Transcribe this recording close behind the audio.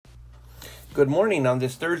Good morning on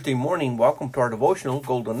this Thursday morning. Welcome to our devotional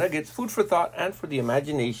Golden Nuggets, food for thought and for the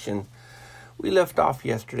imagination. We left off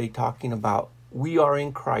yesterday talking about we are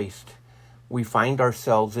in Christ. We find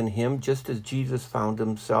ourselves in Him just as Jesus found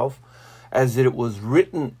Himself, as it was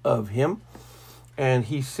written of Him. And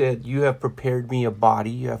He said, you have prepared me a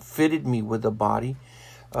body. You have fitted me with a body.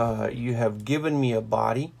 You have given me a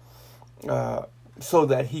body so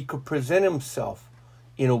that He could present Himself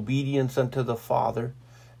in obedience unto the Father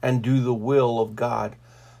and do the will of God,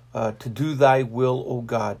 to do thy will, O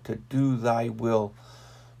God, to do thy will.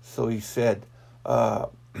 So He said,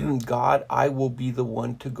 God, I will be the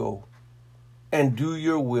one to go and do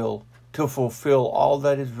your will to fulfill all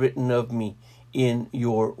that is written of me in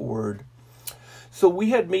your word. So we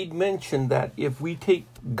had made mention that if we take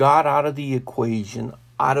God out of the equation,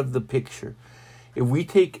 out of the picture, if we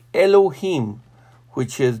take Elohim,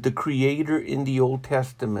 which is the creator in the Old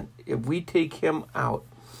Testament, if we take Him out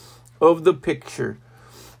of the picture,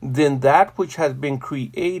 then that which has been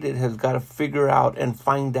created has got to figure out and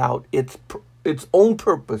find out its own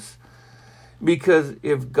purpose. Because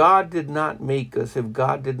if God did not make us, if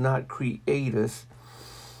God did not create us,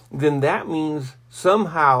 then that means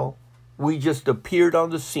somehow we just appeared on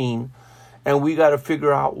the scene and we got to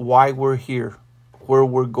figure out why we're here, where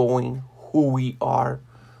we're going, who we are,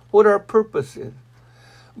 what our purpose is.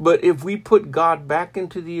 But if we put God back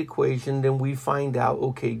into the equation, then we find out,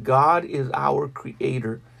 okay, God is our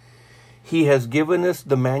creator. He has given us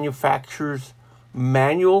the manufacturer's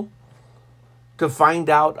manual to find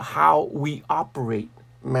out how we operate.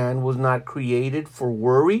 Man was not created for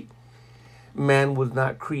worry. Man was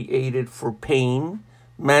not created for pain.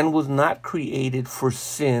 Man was not created for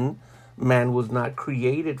sin. Man was not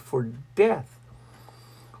created for death.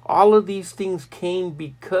 All of these things came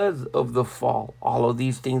because of the fall. All of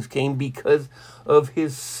these things came because of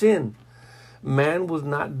his sin. Man was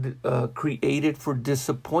not created for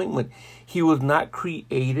disappointment. He was not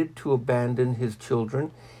created to abandon his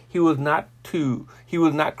children. He was not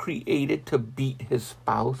created to beat his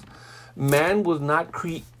spouse. Man was not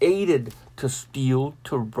created to steal,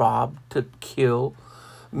 to rob, to kill.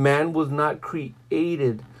 Man was not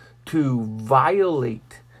created to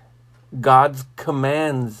violate God's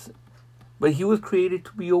commands, but he was created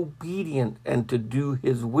to be obedient and to do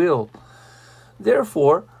his will.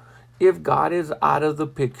 Therefore, if God is out of the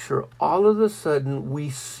picture, all of a sudden we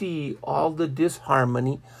see all the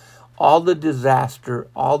disharmony, all the disaster,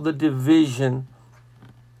 all the division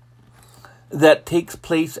that takes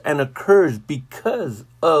place and occurs because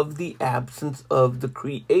of the absence of the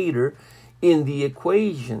Creator in the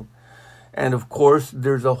equation. And of course,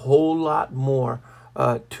 there's a whole lot more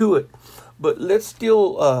to it. But let's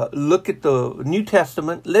still look at the New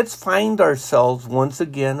Testament. Let's find ourselves once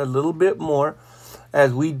again a little bit more,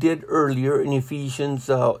 as we did earlier in Ephesians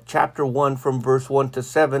chapter 1 from verse 1 to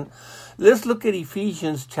 7. Let's look at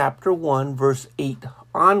Ephesians chapter 1 verse 8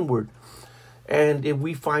 onward. And if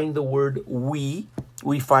we find the word we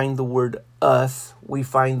find the word us, we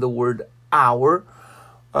find the word our,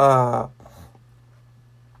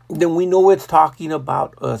 then we know it's talking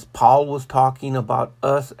about us. Paul was talking about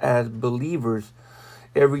us as believers.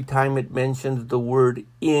 Every time it mentions the word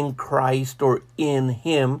in Christ or in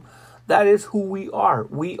Him, that is who we are.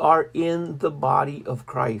 We are in the body of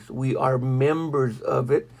Christ. We are members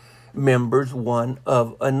of it, members one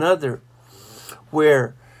of another.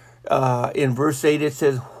 Where in verse 8 it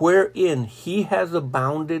says, wherein He has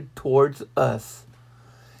abounded towards us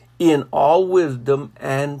in all wisdom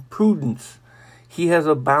and prudence. He has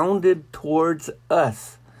abounded towards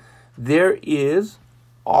us. There is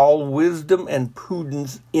all wisdom and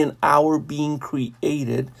prudence in our being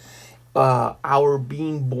created, our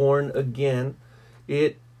being born again.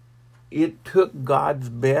 It took God's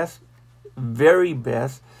best, very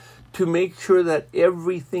best, to make sure that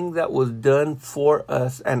everything that was done for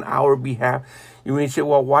us and our behalf. You may say,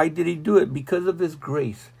 well, why did He do it? Because of His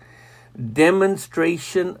grace.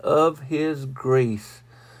 Demonstration of His grace.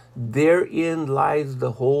 Therein lies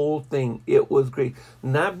the whole thing. It was great.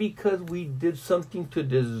 Not because we did something to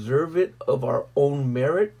deserve it of our own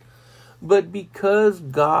merit, but because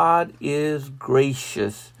God is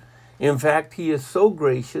gracious. In fact, He is so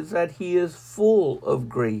gracious that He is full of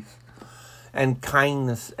grace and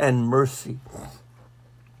kindness and mercy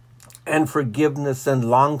and forgiveness and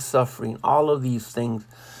long-suffering, all of these things.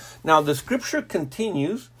 Now, the scripture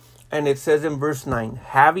continues, and it says in verse 9,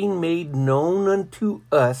 having made known unto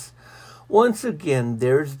us, once again,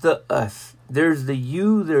 there's the us. There's the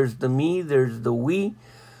you, there's the me, there's the we,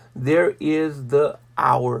 there is the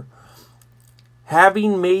our.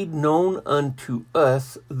 Having made known unto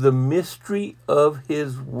us the mystery of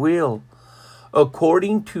His will,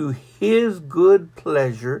 according to his good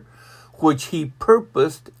pleasure, which he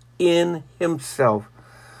purposed in himself.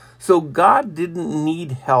 So God didn't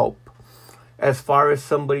need help as far as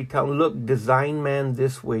somebody telling, look, design man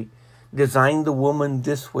this way, design the woman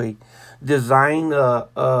this way, design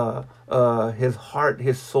his heart,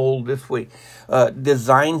 his soul this way,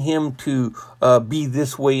 design him to be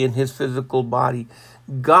this way in his physical body.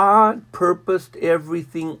 God purposed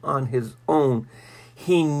everything on his own.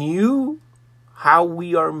 He knew how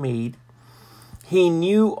we are made. He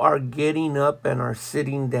knew our getting up and our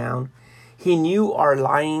sitting down. He knew our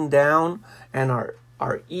lying down and our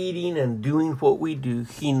eating and doing what we do.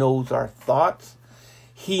 He knows our thoughts.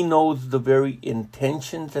 He knows the very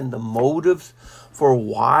intentions and the motives for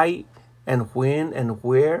why and when and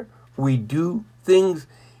where we do things.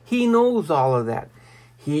 He knows all of that.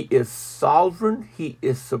 He is sovereign. He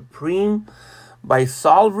is supreme. By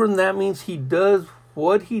sovereign, that means he does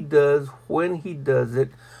what he does when he does it.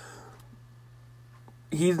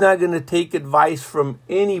 He's not going to take advice from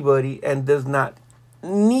anybody and does not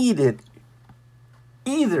need it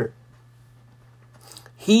either.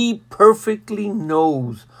 He perfectly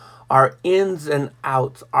knows our ins and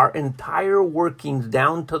outs, our entire workings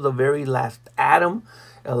down to the very last atom,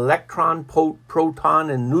 electron, proton,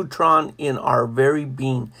 and neutron in our very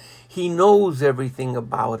being. He knows everything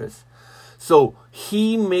about us. So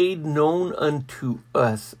he made known unto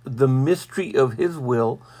us the mystery of his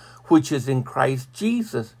will, which is in Christ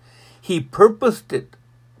Jesus. He purposed it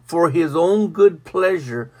for his own good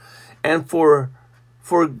pleasure, and for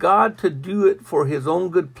God to do it for his own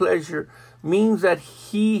good pleasure means that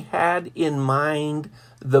he had in mind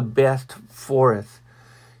the best for us.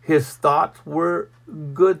 His thoughts were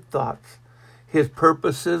good thoughts. His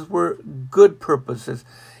purposes were good purposes.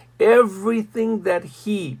 Everything that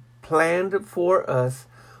he planned for us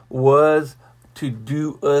was to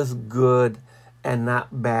do us good and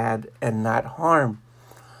not bad and not harm.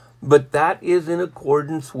 But that is in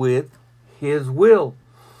accordance with his will.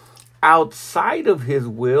 Outside of his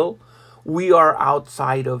will, we are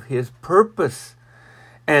outside of his purpose.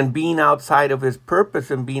 And being outside of his purpose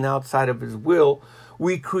and being outside of his will,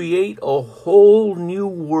 we create a whole new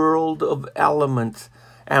world of elements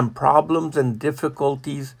and problems and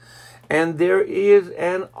difficulties. And there is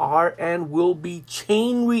and are and will be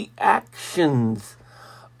chain reactions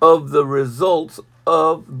of the results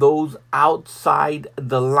of those outside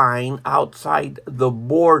the line, outside the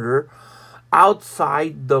border,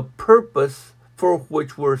 outside the purpose for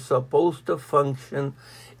which we're supposed to function,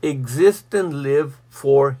 exist, and live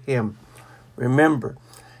for him. Remember,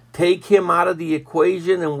 take him out of the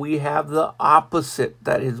equation and we have the opposite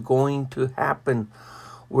that is going to happen.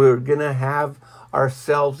 We're going to have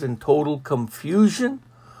ourselves in total confusion.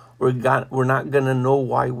 We're not going to know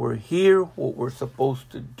why we're here, what we're supposed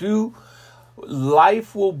to do.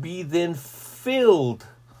 Life will be then filled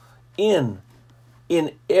in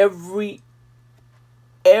every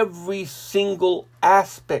single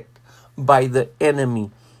aspect by the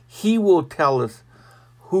enemy. He will tell us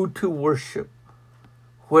who to worship,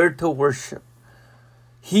 where to worship.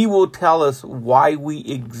 He will tell us why we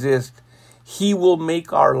exist. He will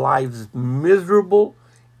make our lives miserable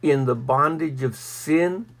in the bondage of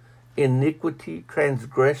sin, iniquity,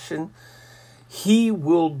 transgression. He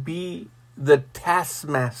will be the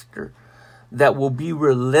taskmaster that will be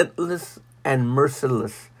relentless and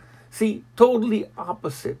merciless. See, totally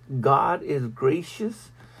opposite. God is gracious.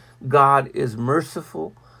 God is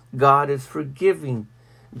merciful. God is forgiving.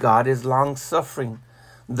 God is long-suffering.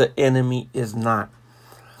 The enemy is not.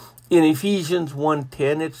 In Ephesians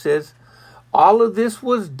 1:10, it says, all of this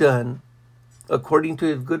was done according to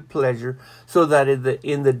his good pleasure, so that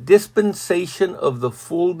in the dispensation of the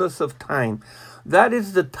fullness of time, that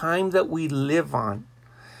is the time that we live on.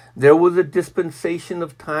 There was a dispensation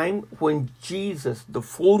of time when Jesus, the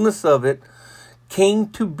fullness of it, came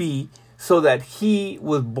to be so that he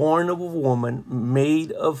was born of a woman,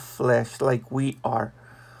 made of flesh like we are.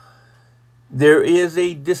 There is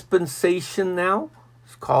a dispensation now.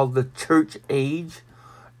 It's called the church age.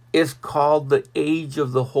 It's called the age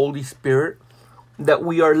of the Holy Spirit that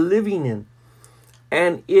we are living in.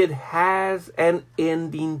 And it has an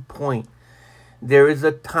ending point. There is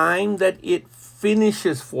a time that it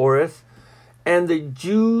finishes for us, and the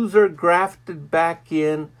Jews are grafted back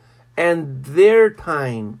in, and their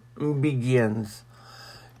time begins.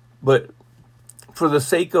 But for the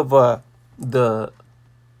sake of the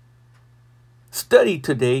study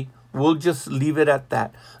today, we'll just leave it at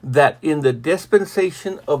that. That in the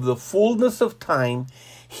dispensation of the fullness of time,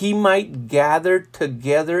 he might gather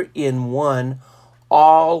together in one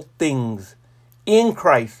all things in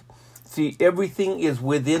Christ, See, everything is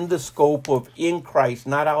within the scope of in Christ,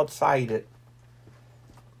 not outside it.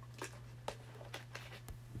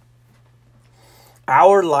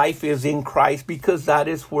 Our life is in Christ because that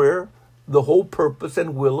is where the whole purpose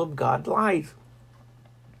and will of God lies.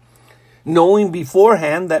 Knowing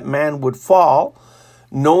beforehand that man would fall,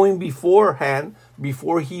 knowing beforehand,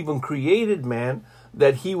 before he even created man,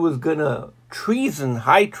 that he was going to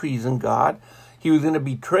high treason God, he was going to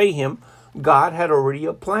betray him, God had already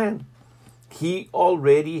a plan. He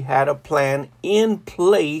already had a plan in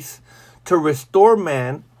place to restore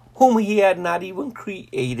man, whom he had not even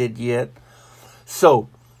created yet. So,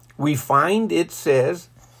 we find it says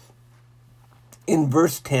in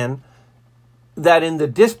verse 10, that in the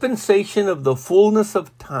dispensation of the fullness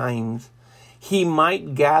of times, he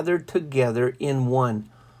might gather together in one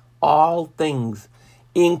all things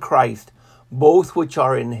in Christ, both which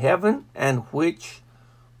are in heaven and which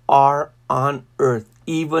are on earth,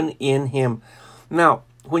 even in him. Now,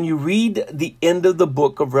 when you read the end of the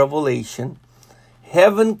book of Revelation,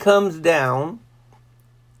 heaven comes down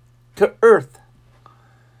to earth,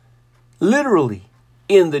 literally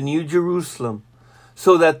in the New Jerusalem,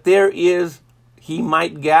 so that he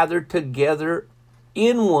might gather together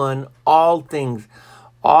in one all things,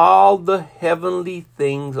 all the heavenly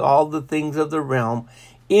things, all the things of the realm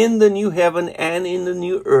in the new heaven and in the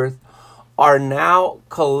new earth are now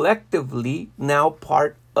collectively now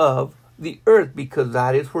part of the earth, because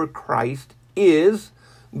that is where Christ is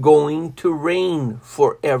going to reign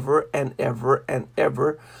forever and ever and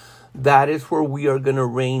ever. That is where we are going to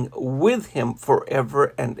reign with him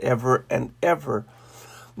forever and ever and ever.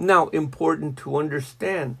 Now, important to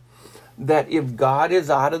understand that if God is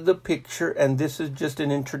out of the picture, and this is just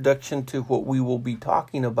an introduction to what we will be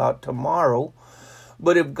talking about tomorrow,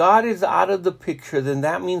 but if God is out of the picture, then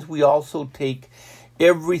that means we also take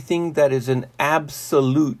everything that is an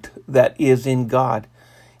absolute that is in God.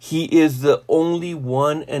 He is the only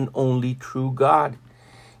one and only true God.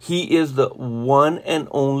 He is the one and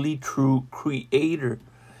only true creator.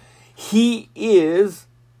 He is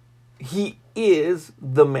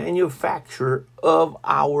the manufacturer of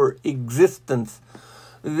our existence.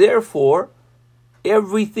 Therefore,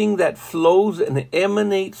 everything that flows and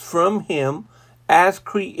emanates from him as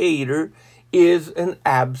creator is an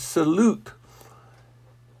absolute.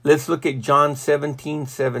 Let's look at John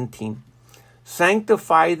 17:17.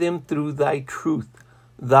 Sanctify them through thy truth.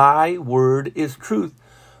 Thy word is truth.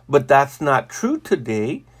 But that's not true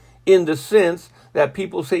today, in the sense that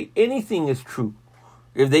people say anything is true.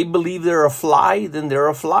 If they believe they're a fly, then they're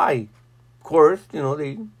a fly. Of course,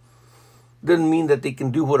 they doesn't mean that they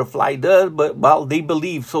can do what a fly does, but well, they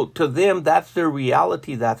believe. So to them, that's their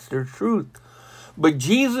reality, that's their truth. But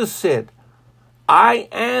Jesus said, I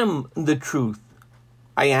am the truth.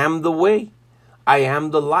 I am the way. I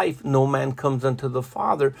am the life. No man comes unto the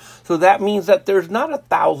Father. So that means that there's not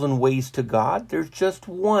 1,000 ways to God. There's just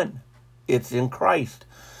one. It's in Christ.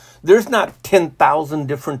 There's not 10,000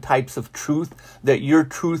 different types of truth, that your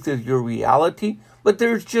truth is your reality, but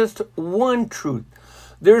there's just one truth.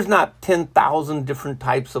 There's not 10,000 different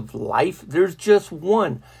types of life. There's just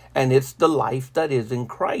one, and it's the life that is in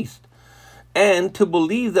Christ. And to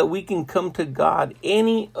believe that we can come to God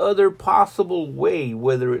any other possible way,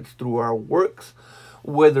 whether it's through our works,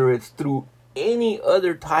 whether it's through any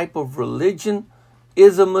other type of religion,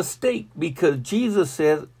 is a mistake, because Jesus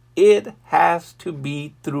says it has to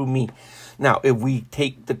be through me. Now, if we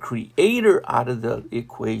take the Creator out of the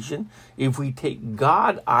equation, if we take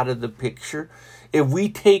God out of the picture, if we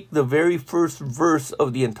take the very first verse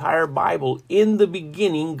of the entire Bible, in the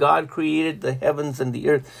beginning, God created the heavens and the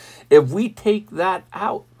earth. If we take that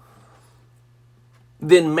out,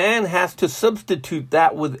 then man has to substitute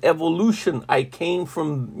that with evolution. I came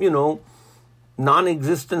from,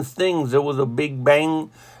 non-existent things. There was a big bang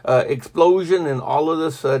explosion, and all of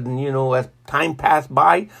a sudden, as time passed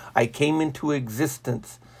by, I came into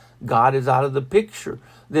existence. God is out of the picture.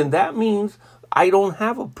 Then that means I don't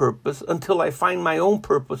have a purpose until I find my own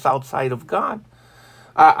purpose outside of God.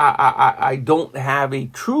 I don't have a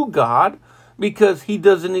true God because he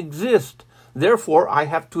doesn't exist. Therefore, I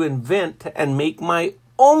have to invent and make my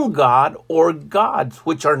own God or gods,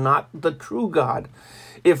 which are not the true God.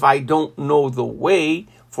 If I don't know the way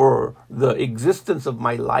for the existence of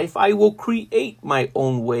my life, I will create my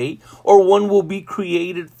own way, or one will be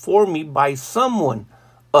created for me by someone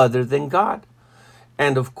other than God.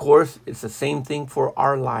 And of course, it's the same thing for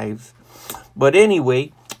our lives. But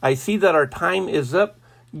anyway, I see that our time is up.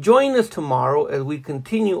 Join us tomorrow as we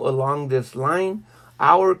continue along this line.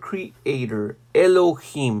 Our Creator,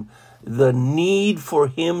 Elohim, the need for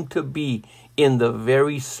him to be in the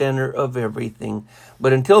very center of everything.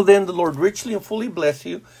 But until then, the Lord richly and fully bless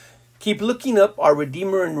you. Keep looking up. Our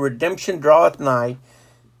Redeemer and redemption draweth nigh.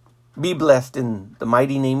 Be blessed in the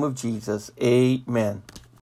mighty name of Jesus. Amen.